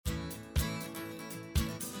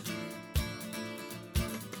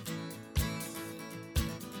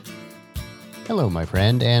Hello, my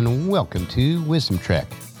friend, and welcome to Wisdom Trek.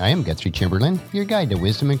 I am Guthrie Chamberlain, your guide to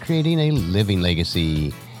wisdom and creating a living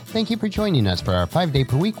legacy. Thank you for joining us for our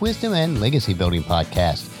 5-day-per-week wisdom and legacy building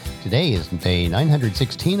podcast. Today is day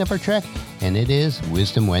 916 of our trek, and it is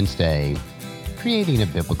Wisdom Wednesday. Creating a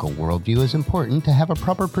biblical worldview is important to have a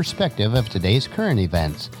proper perspective of today's current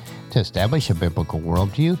events. To establish a biblical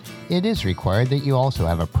worldview, it is required that you also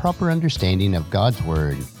have a proper understanding of God's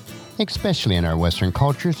Word. Especially in our Western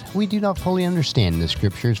cultures, we do not fully understand the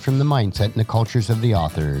Scriptures from the mindset and the cultures of the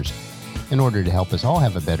authors. In order to help us all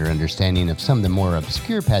have a better understanding of some of the more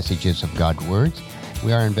obscure passages of God's words,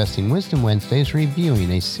 we are investing Wisdom Wednesdays reviewing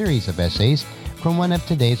a series of essays from one of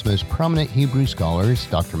today's most prominent Hebrew scholars,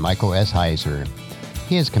 Dr. Michael S. Heiser.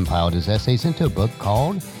 He has compiled his essays into a book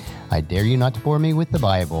called I Dare You Not to Bore Me with the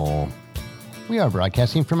Bible. We are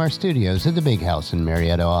broadcasting from our studios at the Big House in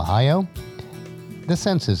Marietta, Ohio. The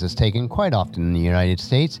census is taken quite often in the United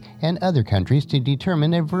States and other countries to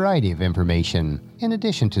determine a variety of information, in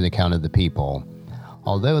addition to the count of the people.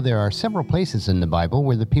 Although there are several places in the Bible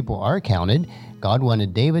where the people are counted, God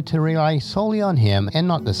wanted David to rely solely on him and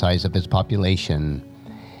not the size of his population.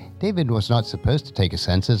 David was not supposed to take a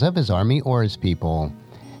census of his army or his people.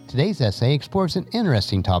 Today's essay explores an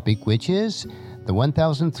interesting topic, which is the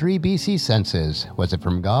 1003 BC census. Was it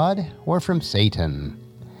from God or from Satan?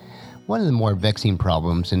 One of the more vexing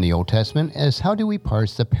problems in the Old Testament is how do we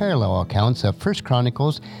parse the parallel accounts of 1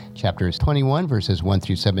 Chronicles chapters 21 verses 1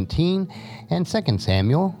 through 17 and 2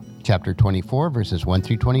 Samuel chapter 24 verses 1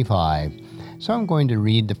 through 25. So I'm going to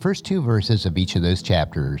read the first two verses of each of those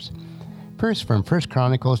chapters. First, from 1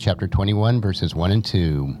 Chronicles chapter 21 verses 1 and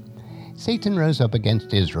 2. Satan rose up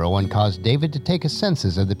against Israel and caused David to take a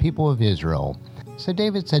census of the people of Israel. So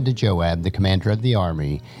David said to Joab, the commander of the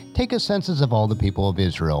army, "Take a census of all the people of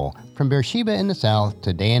Israel, from Beersheba in the south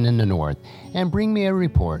to Dan in the north, and bring me a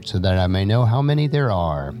report so that I may know how many there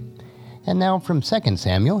are." And now from 2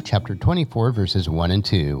 Samuel chapter 24 verses 1 and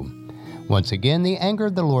 2. Once again the anger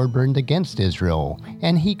of the Lord burned against Israel,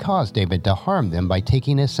 and he caused David to harm them by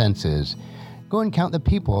taking a census. "Go and count the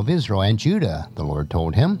people of Israel and Judah," the Lord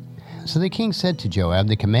told him. So the king said to Joab,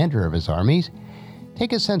 the commander of his armies,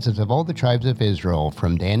 "Take a census of all the tribes of Israel,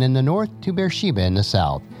 from Dan in the north to Beersheba in the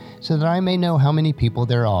south, so that I may know how many people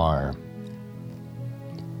there are."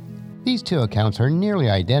 These two accounts are nearly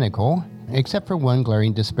identical, except for one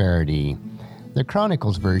glaring disparity. The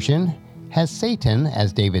Chronicles version has Satan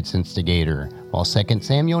as David's instigator, while 2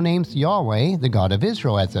 Samuel names Yahweh, the God of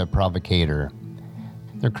Israel, as the provocator.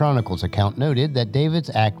 The Chronicles account noted that David's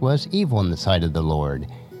act was evil in the sight of the Lord,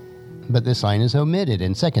 but this line is omitted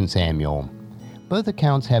in 2 Samuel. Both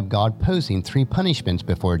accounts have God posing 3 punishments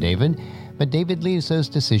before David, but David leaves those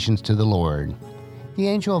decisions to the Lord. The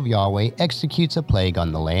angel of Yahweh executes a plague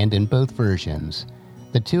on the land in both versions.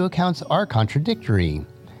 The two accounts are contradictory.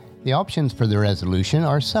 The options for the resolution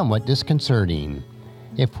are somewhat disconcerting.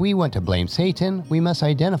 If we want to blame Satan, we must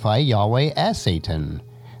identify Yahweh as Satan.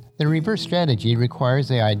 The reverse strategy requires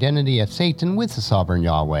the identity of Satan with the sovereign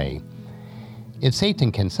Yahweh. If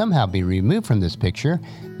Satan can somehow be removed from this picture,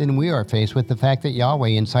 then we are faced with the fact that Yahweh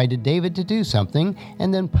incited David to do something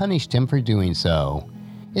and then punished him for doing so.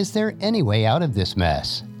 Is there any way out of this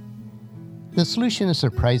mess? The solution is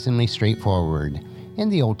surprisingly straightforward. In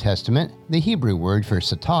the Old Testament, the Hebrew word for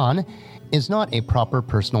Satan is not a proper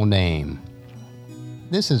personal name.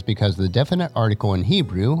 This is because the definite article in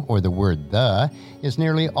Hebrew, or the word the, is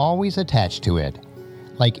nearly always attached to it.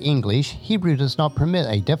 Like English, Hebrew does not permit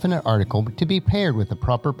a definite article to be paired with a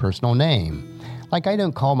proper personal name. Like I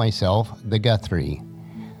don't call myself the Guthrie.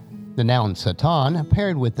 The noun Satan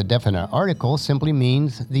paired with the definite article simply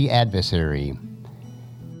means the adversary.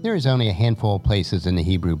 There is only a handful of places in the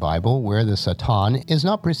Hebrew Bible where the Satan is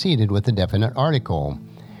not preceded with a definite article.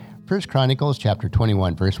 1 Chronicles chapter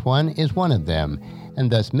 21 verse 1 is one of them,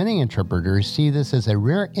 and thus many interpreters see this as a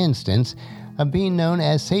rare instance of being known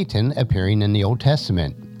as Satan appearing in the Old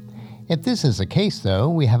Testament. If this is the case, though,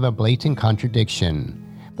 we have a blatant contradiction.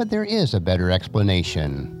 But there is a better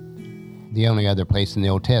explanation. The only other place in the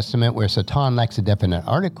Old Testament where Satan lacks a definite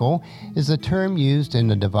article is the term used in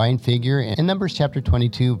the divine figure in Numbers chapter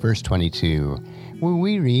 22, verse 22, where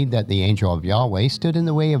we read that the angel of Yahweh stood in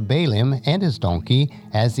the way of Balaam and his donkey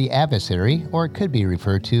as the adversary, or it could be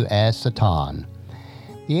referred to as Satan.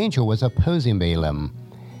 The angel was opposing Balaam.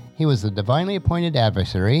 He was the divinely appointed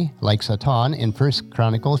adversary, like Satan in 1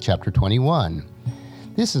 Chronicles chapter 21.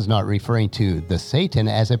 This is not referring to the Satan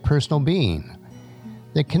as a personal being.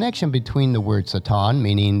 The connection between the word Satan,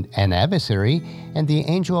 meaning an adversary, and the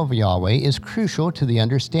angel of Yahweh is crucial to the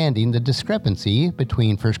understanding the discrepancy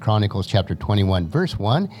between 1 Chronicles chapter 21 verse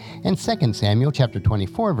 1 and 2 Samuel chapter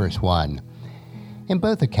 24 verse 1. In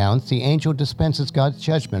both accounts, the angel dispenses God's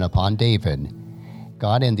judgment upon David.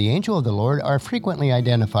 God and the angel of the Lord are frequently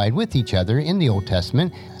identified with each other in the Old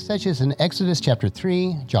Testament, such as in Exodus chapter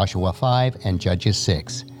 3, Joshua 5, and Judges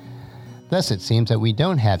 6. Thus, it seems that we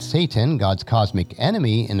don't have Satan, God's cosmic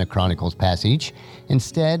enemy, in the Chronicles passage.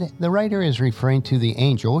 Instead, the writer is referring to the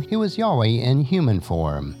angel who is Yahweh in human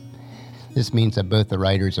form. This means that both the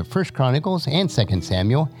writers of 1 Chronicles and 2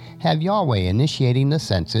 Samuel have Yahweh initiating the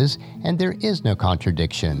census, and there is no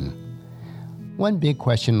contradiction. One big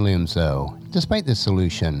question looms, though, despite this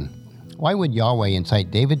solution. Why would Yahweh incite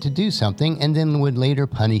David to do something and then would later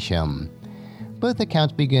punish him? Both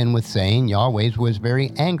accounts begin with saying Yahweh was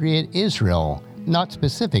very angry at Israel, not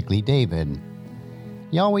specifically David.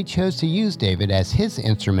 Yahweh chose to use David as his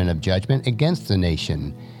instrument of judgment against the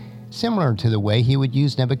nation, similar to the way he would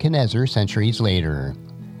use Nebuchadnezzar centuries later.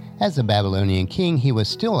 As the Babylonian king, he was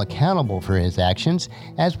still accountable for his actions,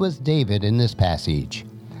 as was David in this passage.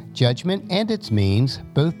 Judgment and its means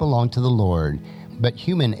both belong to the Lord, but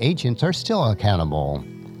human agents are still accountable.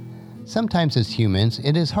 Sometimes as humans,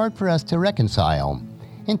 it is hard for us to reconcile.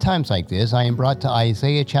 In times like this, I am brought to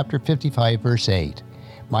Isaiah chapter 55, verse 8.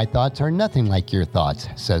 My thoughts are nothing like your thoughts,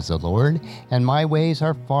 says the Lord, and my ways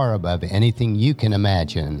are far above anything you can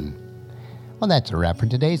imagine. Well, that's a wrap for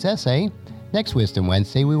today's essay. Next Wisdom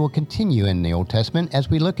Wednesday, we will continue in the Old Testament as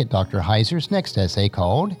we look at Dr. Heiser's next essay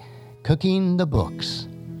called Cooking the Books.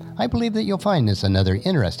 I believe that you'll find this another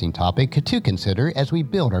interesting topic to consider as we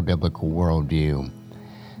build our biblical worldview.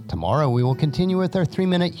 Tomorrow we will continue with our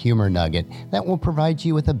 3-minute humor nugget that will provide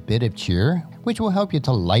you with a bit of cheer, which will help you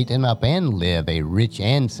to lighten up and live a rich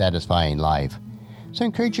and satisfying life. So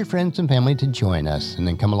encourage your friends and family to join us, and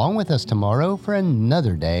then come along with us tomorrow for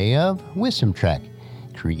another day of Wisdom Trek,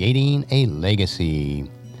 Creating a Legacy.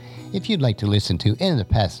 If you'd like to listen to any of the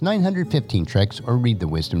past 915 treks or read the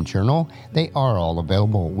Wisdom Journal, they are all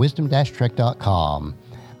available at wisdom-trek.com.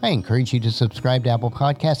 I encourage you to subscribe to Apple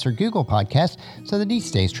Podcasts or Google Podcasts so that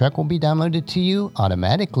each day's trek will be downloaded to you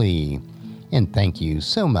automatically. And thank you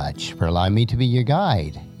so much for allowing me to be your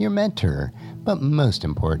guide, your mentor, but most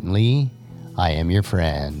importantly, I am your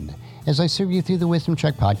friend, as I serve you through the Wisdom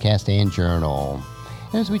Trek podcast and journal.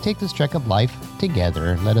 And as we take this trek of life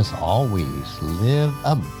together, let us always live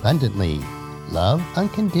abundantly, love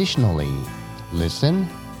unconditionally, listen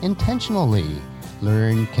intentionally,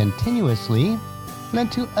 learn continuously,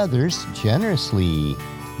 lend to others generously,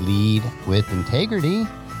 lead with integrity,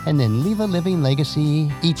 and then leave a living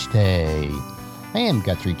legacy each day. I am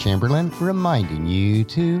Guthrie Chamberlain, reminding you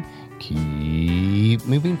to keep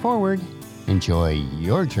moving forward, enjoy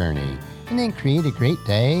your journey, and then create a great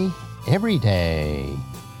day every day.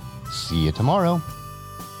 See you tomorrow.